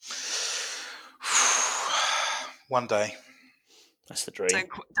 One day. That's the dream.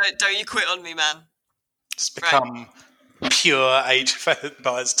 Don't you quit on me, man. Just become pure Age of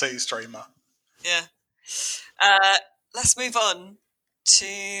Empires 2 streamer. Yeah. Let's move on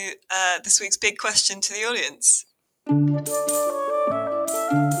to this week's big question to the audience.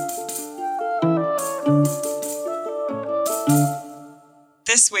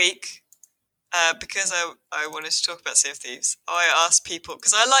 This week, because I wanted to talk about Sea of Thieves, I asked people,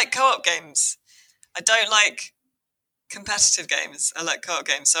 because I like co-op games. I don't like competitive games. I like co-op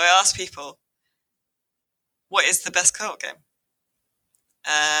games. So I asked people, what is the best co-op game?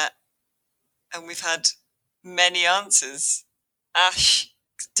 And we've had many answers. Ash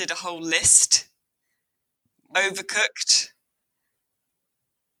did a whole list. Overcooked.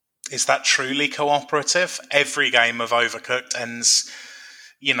 Is that truly cooperative? Every game of Overcooked ends,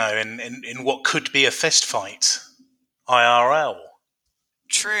 you know, in what could be a fist fight. IRL.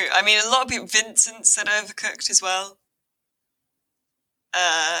 True. I mean, a lot of people. Vincent said Overcooked as well.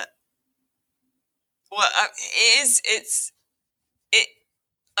 I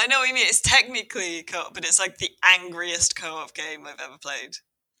know what you mean. It's technically co-op, but it's like the angriest co-op game I've ever played.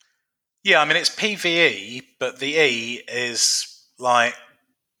 Yeah, I mean, it's PvE, but the E is like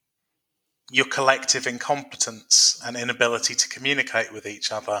your collective incompetence and inability to communicate with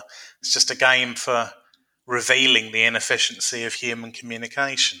each other. It's just a game for revealing the inefficiency of human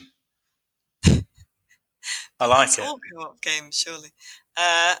communication. I like it. All co-op games, surely.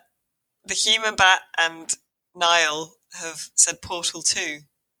 The Human Bat and Niall have said Portal 2.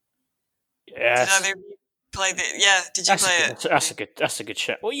 Yes. Did either of you play the? Yeah, did you play it? That's a good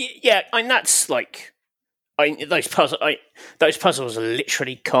show. Well, yeah, I mean that's like, those puzzles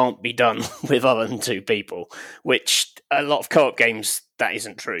literally can't be done with other than two people. Which a lot of co-op games that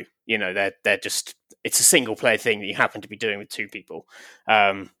isn't true. You know, they're just, it's a single player thing that you happen to be doing with two people.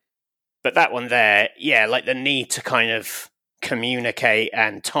 But that one there, yeah, like the need to kind of communicate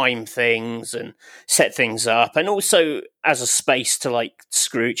and time things and set things up, and also as a space to like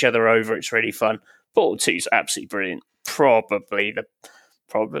screw each other over. It's really fun. Portal 2 is absolutely brilliant. Probably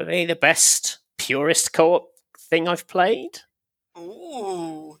the best purist co-op thing I've played.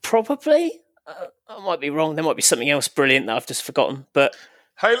 Ooh, probably. I might be wrong. There might be something else brilliant that I've just forgotten. But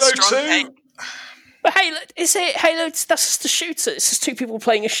Halo 2. But Halo, is it Halo? That's just a shooter. It's just two people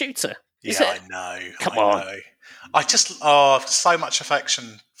playing a shooter. I know. Come on. I just I've so much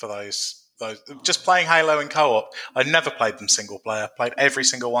affection for those. Just playing Halo in co-op. I never played them single player. Played every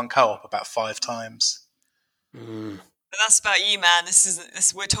single one co-op about 5 times. Mm. But that's about you, man.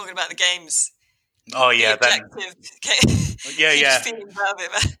 This we're talking about the games. Oh yeah, the then yeah. Feeling about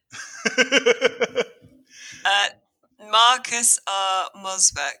it, man. Marcus R.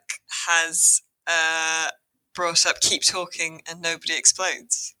 Mosbeck has brought up "Keep Talking and Nobody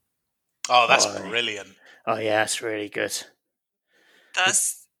Explodes." Oh, that's brilliant. Oh yeah, that's really good.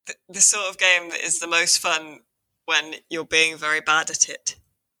 That's the sort of game that is the most fun when you're being very bad at it.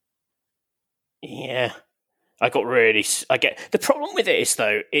 Yeah, I get the problem with it is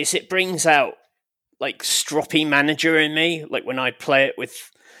though is it brings out like stroppy manager in me. Like when I play it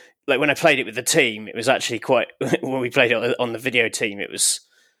with, like when I played it with the team, it was actually quite. When we played it on the video team, it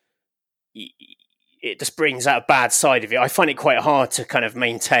just brings out a bad side of it. I find it quite hard to kind of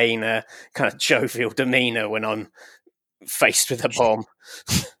maintain a kind of jovial demeanor when I'm faced with a bomb.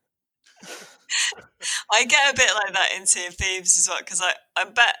 I get a bit like that in Sea of Thieves as well because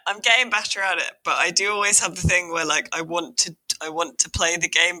I'm getting better at it, but I do always have the thing where like I want to play the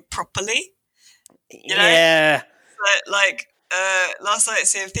game properly. You know? Yeah. Like last night at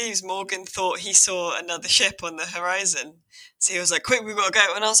Sea of Thieves, Morgan thought he saw another ship on the horizon, so he was like, "Quick, we've got to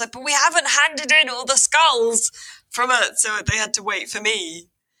go!" And I was like, "But we haven't handed in all the skulls from it," so they had to wait for me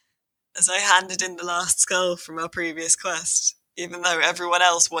as I handed in the last skull from our previous quest, even though everyone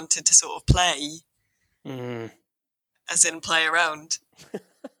else wanted to sort of play. As in play around,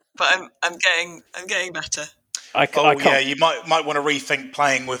 but I'm getting better. I can't. Yeah, you might want to rethink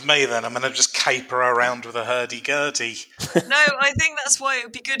playing with me then. I'm going to just caper around with a hurdy-gurdy. No, I think that's why it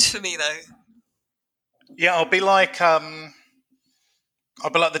would be good for me though. Yeah, I'll be like the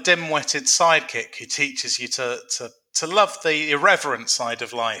dim-witted sidekick who teaches you to love the irreverent side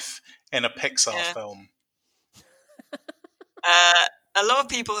of life in a Pixar film. A lot of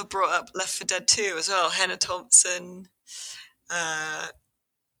people have brought up Left 4 Dead 2 as well. Hannah Thompson,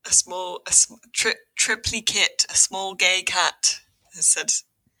 Triply Kit, a small gay cat, has said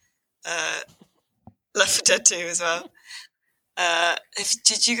Left 4 Dead 2 as well. Have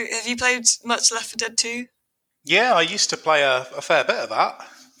you played much Left 4 Dead 2? Yeah, I used to play a fair bit of that.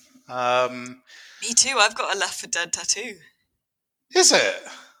 Me too. I've got a Left 4 Dead tattoo. Is it?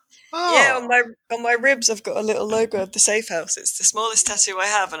 Oh. Yeah, on my ribs I've got a little logo of the safe house. It's the smallest tattoo I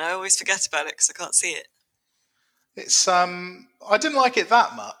have, and I always forget about it because I can't see it. It's I didn't like it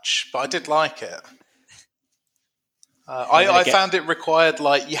that much, but I did like it. I found it required,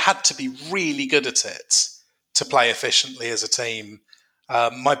 like, you had to be really good at it to play efficiently as a team.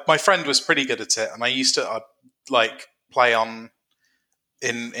 My friend was pretty good at it, and I used to play on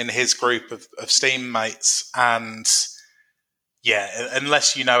in his group of Steam mates, and yeah,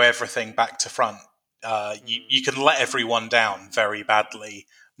 unless you know everything back to front, you can let everyone down very badly.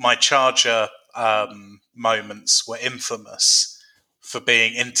 My Charger moments were infamous for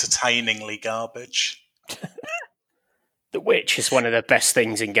being entertainingly garbage. The Witch is one of the best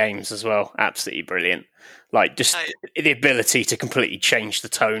things in games as well. Absolutely brilliant. Like, just the ability to completely change the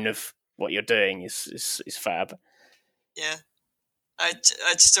tone of what you're doing is fab. Yeah. I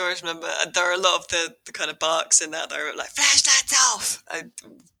just always remember there are a lot of the kind of barks in that that are like, flashlights off! I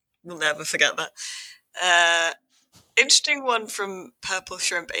will never forget that. Interesting one from Purple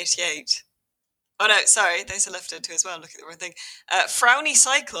Shrimp 88. Oh no, sorry, there's a Left 4 Dead 2 as well, I'm looking at the wrong thing. Frowny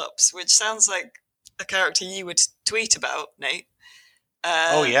Cyclops, which sounds like a character you would tweet about, Nate.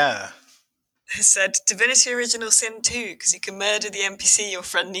 Oh yeah. Has said, Divinity Original Sin 2, because you can murder the NPC your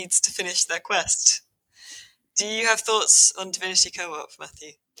friend needs to finish their quest. Do you have thoughts on Divinity Co-op,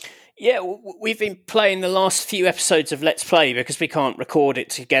 Matthew? Yeah, we've been playing the last few episodes of Let's Play because we can't record it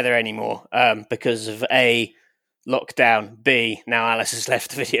together anymore because of A, lockdown, B, now Alice has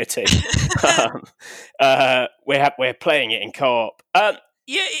left the video team. We're playing it in co-op. Yeah,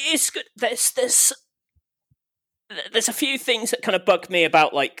 it's good. There's a few things that kind of bug me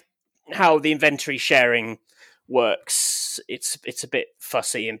about like how the inventory sharing works. It's a bit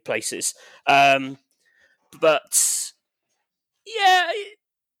fussy in places. But yeah,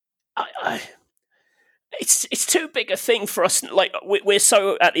 it's too big a thing for us. Like we're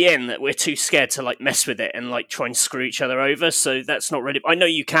so at the end that we're too scared to like mess with it and like try and screw each other over. So that's not really. I know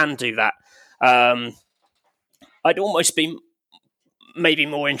you can do that. I'd almost be maybe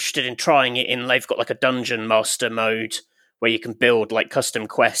more interested in trying it in. They've got like a dungeon master mode where you can build like custom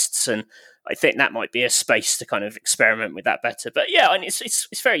quests, and I think that might be a space to kind of experiment with that better. But yeah, and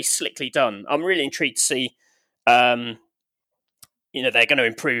it's very slickly done. I'm really intrigued to see. They're going to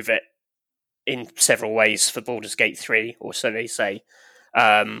improve it in several ways for Baldur's Gate 3, or so they say,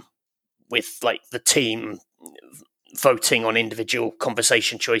 with like the team voting on individual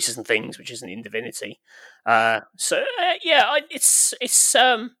conversation choices and things, which isn't in Divinity. It's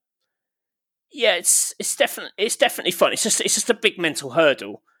definitely fun. It's just a big mental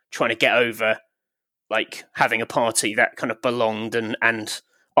hurdle trying to get over, like having a party that kind of belonged and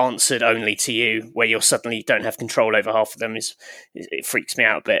answered only to you, where you suddenly don't have control over half of them. It freaks me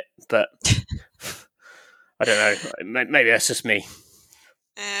out a bit, but I don't know. Maybe that's just me.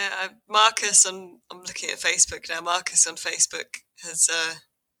 Marcus, I'm looking at Facebook now. Marcus on Facebook has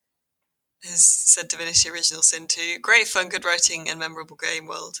has said Divinity Original Sin 2, great fun, good writing, and memorable game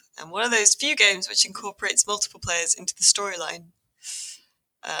world. And one of those few games which incorporates multiple players into the storyline.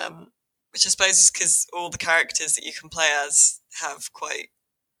 Which I suppose is because all the characters that you can play as have quite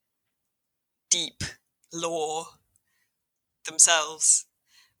deep lore themselves,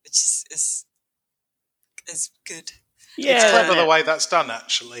 which is good. Yeah, It's clever the way that's done,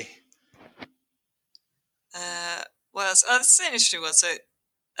 actually. Well, that's an interesting one. So,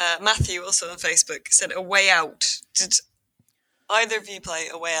 Matthew, also on Facebook, said A Way Out. Did either of you play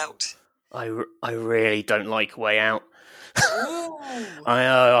A Way Out? I really don't like Way Out.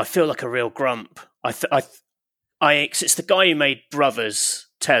 I feel like a real grump. It's the guy who made Brothers: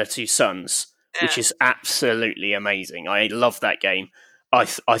 Tale of Two Sons, which is absolutely amazing. I love that game. I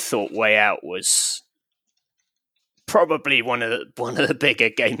thought Way Out was probably one of the bigger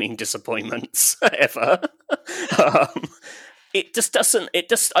gaming disappointments ever. It just doesn't.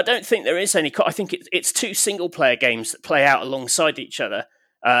 I don't think there is any. I think it's two single player games that play out alongside each other.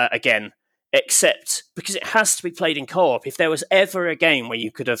 Again, except because it has to be played in co-op. If there was ever a game where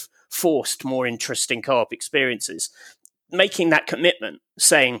you could have forced more interesting co-op experiences, making that commitment,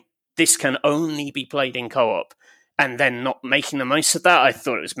 saying this can only be played in co-op, and then not making the most of that, I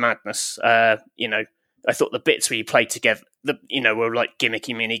thought it was madness. I thought the bits where you played together, were like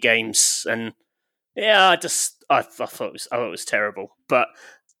gimmicky mini games, and I thought it was terrible. But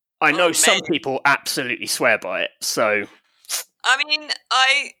I know some people absolutely swear by it. So, I mean,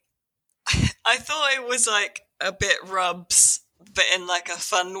 I thought it was like a bit rubs, but in like a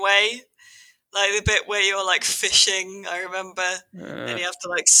fun way. Like the bit where you're like fishing, I remember, and you have to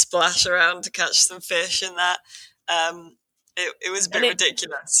like splash around to catch some fish and that. It was a bit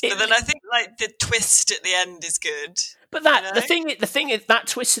ridiculous. But then I think like the twist at the end is good. But the thing is that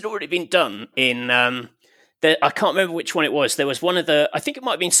twist had already been done in I can't remember which one it was. There was one of I think it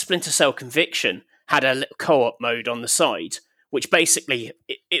might have been Splinter Cell Conviction had a little co-op mode on the side, which basically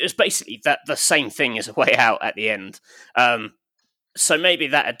it was basically the same thing as A Way Out at the end. So maybe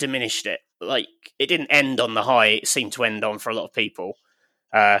that had diminished it. Like it didn't end on the high it seemed to end on for a lot of people.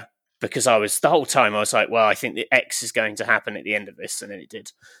 Because the whole time I was like, well, I think the X is going to happen at the end of this, and then it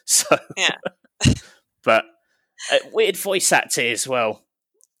did. So yeah. But weird voice actor as well.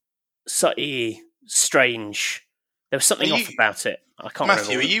 Slightly strange. There was something off about it. I can't remember.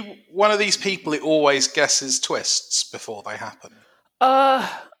 Matthew, are you one of these people who always guesses twists before they happen?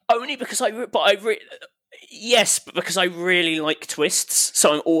 Only because yes, but because I really like twists,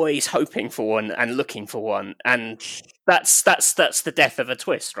 so I'm always hoping for one and looking for one, and that's the death of a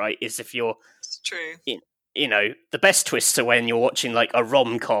twist, right? Is if you're it's true. The best twists are when you're watching like a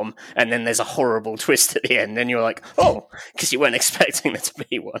rom-com and then there's a horrible twist at the end, and you're like, oh, because you weren't expecting there to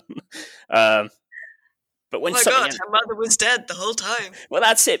be one. But when her mother was dead the whole time. Well,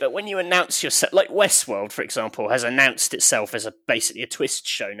 that's it. But when you announce yourself, like Westworld, for example, has announced itself as basically a twist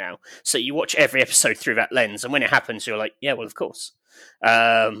show now. So you watch every episode through that lens, and when it happens, you're like, yeah, well, of course.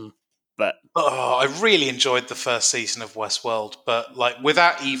 But I really enjoyed the first season of Westworld, but like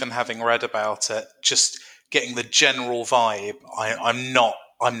without even having read about it, just getting the general vibe, I'm not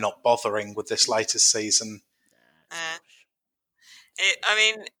bothering with this latest season.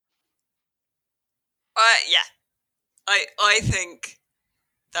 I think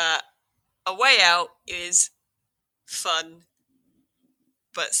that A Way Out is fun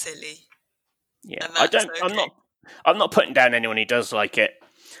but silly. Yeah, I'm not putting down anyone who does like it,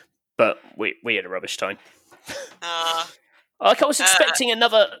 but we had a rubbish time. Like I was expecting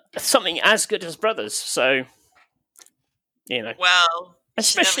something as good as Brothers, so well,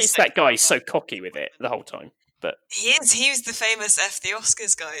 especially it's that guy so cocky with it the whole time. But he was the famous F the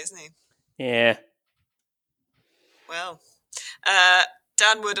Oscars guy, isn't he? Yeah. Well,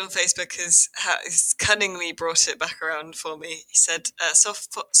 Dan Wood on Facebook has cunningly brought it back around for me. He said,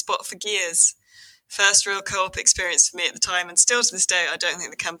 soft spot for Gears. First real co-op experience for me at the time, and still to this day, I don't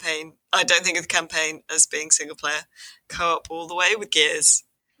think of the campaign as being single player. Co-op all the way with Gears.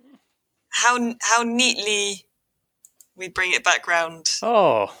 How neatly we bring it back round.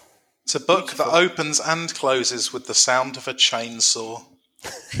 Oh. It's a book beautiful. That opens and closes with the sound of a chainsaw.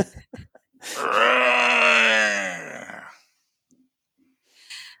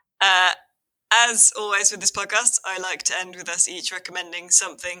 As always with this podcast, I like to end with us each recommending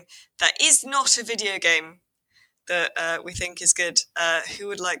something that is not a video game that we think is good. Who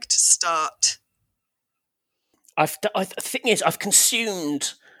would like to start? The thing is, I've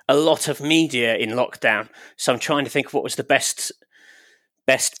consumed a lot of media in lockdown, so I'm trying to think of what was the best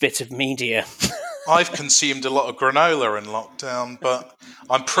bit of media. I've consumed a lot of granola in lockdown, but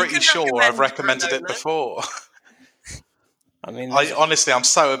I'm pretty sure I've recommended it before. I mean, Honestly, I'm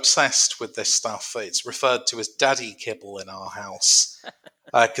so obsessed with this stuff that it's referred to as daddy kibble in our house.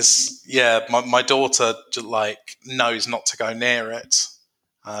 Because my daughter knows not to go near it.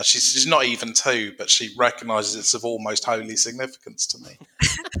 She's not even 2, but she recognises it's of almost holy significance to me.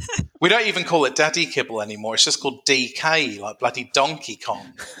 We don't even call it daddy kibble anymore. It's just called DK, like bloody Donkey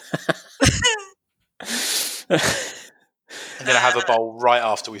Kong. I'm going to have a bowl right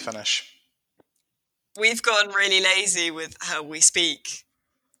after we finish. We've gotten really lazy with how we speak.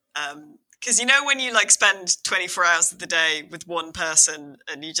 Because when you spend 24 hours of the day with one person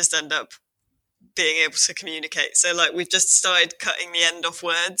and you just end up being able to communicate. So we've just started cutting the end off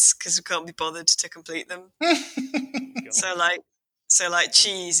words because we can't be bothered to complete them. So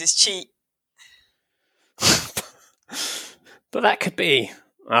cheese is cheat. But that could be.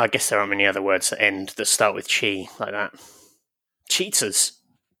 I guess there aren't many other words that start with chi like that. Cheaters.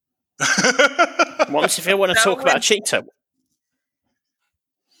 What if you want to talk about a cheater?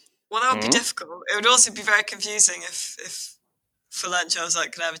 Well, that would be difficult. It would also be very confusing if for lunch I was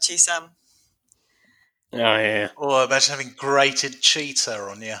like, "Can I have a cheese sam?" Oh yeah. Or imagine having grated cheetah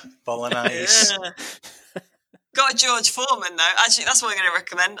on your bolognese. Yeah. Got a George Foreman though. Actually, that's what I'm going to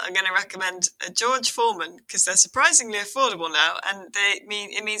recommend. I'm going to recommend a George Foreman because they're surprisingly affordable now, and it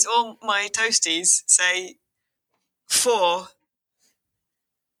means all my toasties say 4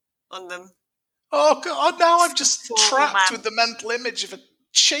 on them. Oh God! Now I'm just trapped man. with the mental image of a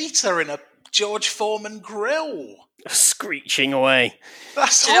cheetah in a George Foreman grill, screeching away.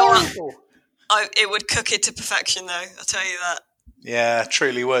 That's Do you know horrible. It would cook it to perfection, though. I'll tell you that. Yeah,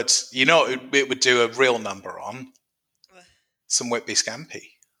 truly would. You know what it would do a real number on? Some Whitby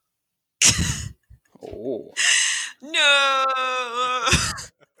Scampi. Oh. No.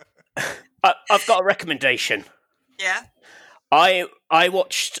 I've got a recommendation. Yeah. I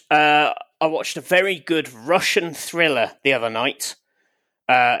watched a very good Russian thriller the other night.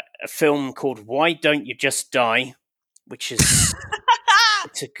 A film called Why Don't You Just Die, which is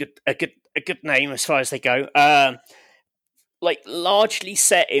it's a good name as far as they go. Largely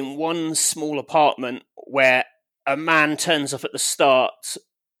set in one small apartment where a man turns up at the start.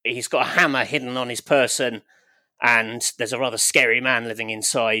 He's got a hammer hidden on his person, and there's a rather scary man living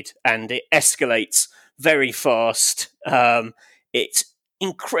inside, and it escalates very fast. It's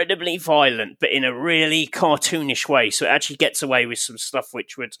incredibly violent, but in a really cartoonish way, so it actually gets away with some stuff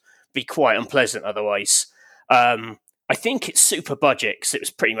which would be quite unpleasant otherwise. I think it's super budget because it was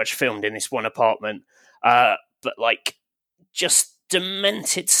pretty much filmed in this one apartment, but just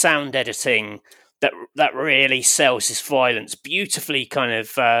demented sound editing that really sells this violence, beautifully kind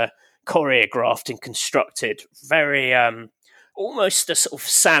of choreographed and constructed, very almost a sort of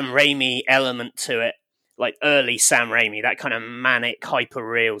Sam Raimi element to it, like early Sam Raimi, that kind of manic,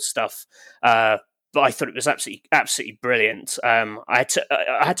 hyper-real stuff. But I thought it was absolutely brilliant. I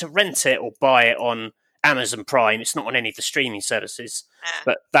had to rent it or buy it on Amazon Prime. It's not on any of the streaming services,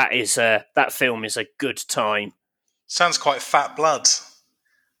 but that film is a good time. Sounds quite Fat Blood.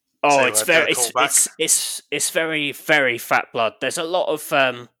 Oh, it's very, very Fat Blood. There's a lot of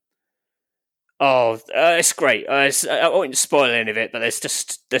it's great. I won't spoil any of it, but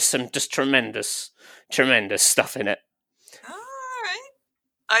there's some just tremendous stuff in it. All right.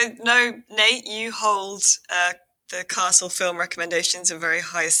 I know, Nate, you hold the Castle film recommendations in very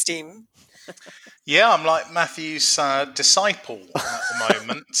high esteem. Yeah, I'm like Matthew's disciple at the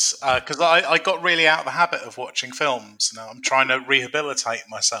moment because I got really out of the habit of watching films. Now I'm trying to rehabilitate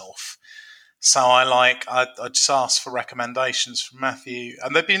myself. So I just asked for recommendations from Matthew,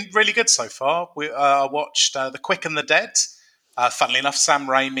 and they've been really good so far. I watched The Quick and the Dead. Funnily enough, Sam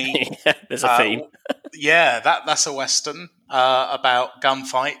Raimi. There's a theme. Yeah, that's a Western about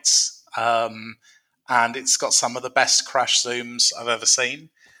gunfights, and it's got some of the best crash zooms I've ever seen.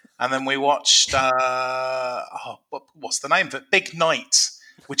 And then we watched, what's the name of it? Big Night,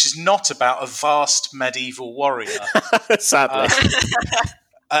 which is not about a vast medieval warrior. Sadly.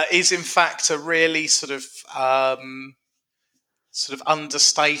 Is in fact a really sort of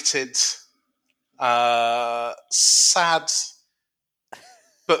understated, sad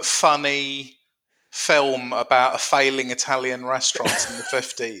but funny film about a failing Italian restaurant in the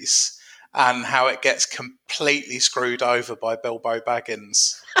 50s and how it gets completely screwed over by Bilbo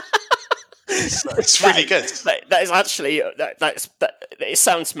Baggins. It's really good. That is actually it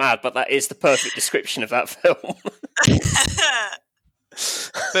sounds mad, but that is the perfect description of that film.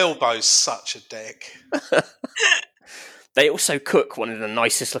 Bilbo's such a dick. They also cook one of the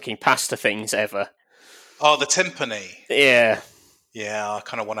nicest looking pasta things ever. Oh, the timpani. Yeah. Yeah, I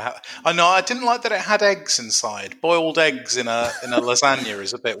kind of want to have. I know. I didn't like that it had eggs inside. Boiled eggs in a lasagna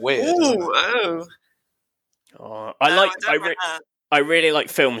is a bit weird. Ooh, oh. Oh, don't I really like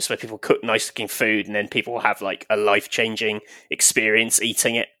films where people cook nice-looking food and then people have like a life-changing experience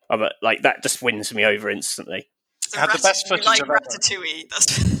eating it. Like that just wins me over instantly. So Had the best you footage like I've ever. Ratatouille.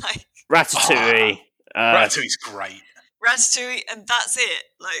 That's like Ratatouille. Ratatouille's great. Ratatouille, and that's it.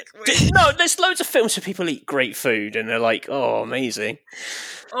 Like, No, there's loads of films where people eat great food and they're like, oh, amazing.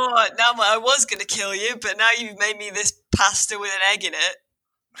 oh, now I was going to kill you, but now you've made me this pasta with an egg in it.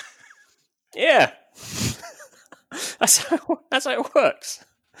 Yeah. That's how it works.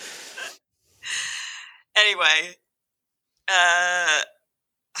 Anyway, I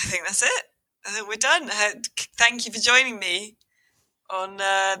think that's it. I think we're done. Thank you for joining me on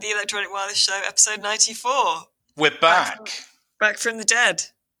the Electronic Wireless Show, episode 94. We're back. Back from the dead.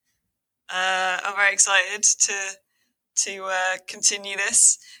 I'm very excited to continue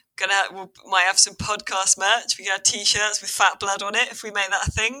this. We might have some podcast merch. We got t-shirts with Fat Blood on it if we make that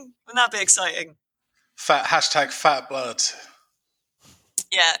a thing. Wouldn't that be exciting? Hashtag Fat Blood.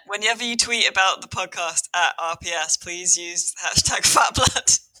 Yeah, whenever you tweet about the podcast at RPS, please use hashtag Fat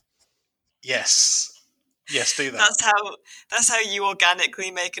Blood. Yes, do that. That's how you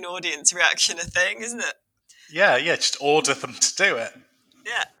organically make an audience reaction a thing, isn't it? Yeah, just order them to do it.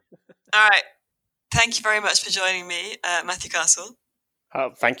 Yeah. All right. Thank you very much for joining me, Matthew Castle.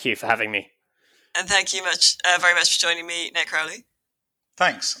 Oh, thank you for having me. And thank you very much for joining me, Nick Crowley.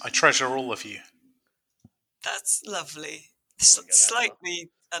 Thanks. I treasure all of you. That's lovely. Slightly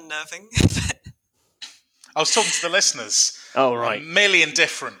unnerving. I was talking to the listeners. Oh, right. I'm merely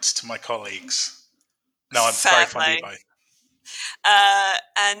indifferent to my colleagues. No, I'm very fond of you both.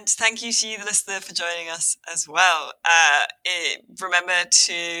 And thank you to you, the listener, for joining us as well. Remember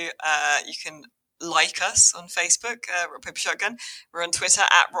to you can like us on Facebook, Rock Paper Shotgun. We're on Twitter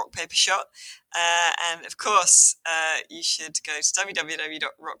at Rock Paper Shot, and of course, you should go to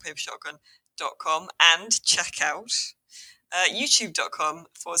www.rockpapershotgun.com and check out youtube.com/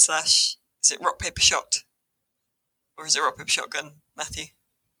 is it Rock Paper Shot or is it Rock Paper Shotgun, Matthew?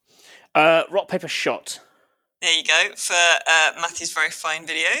 Rock Paper Shot. There you go, for Matthew's very fine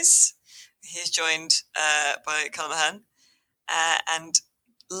videos. He's joined by Callum Mahan. And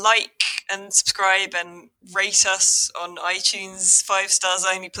like and subscribe and rate us on iTunes. 5 stars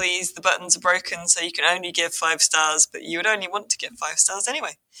only, please. The buttons are broken, so you can only give 5 stars, but you would only want to give 5 stars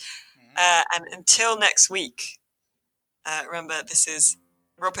anyway. And until next week, remember, this is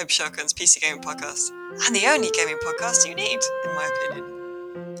Rock Paper Shotgun's PC Gaming Podcast, and the only gaming podcast you need, in my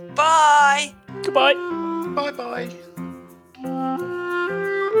opinion. Bye! Goodbye. Bye-bye.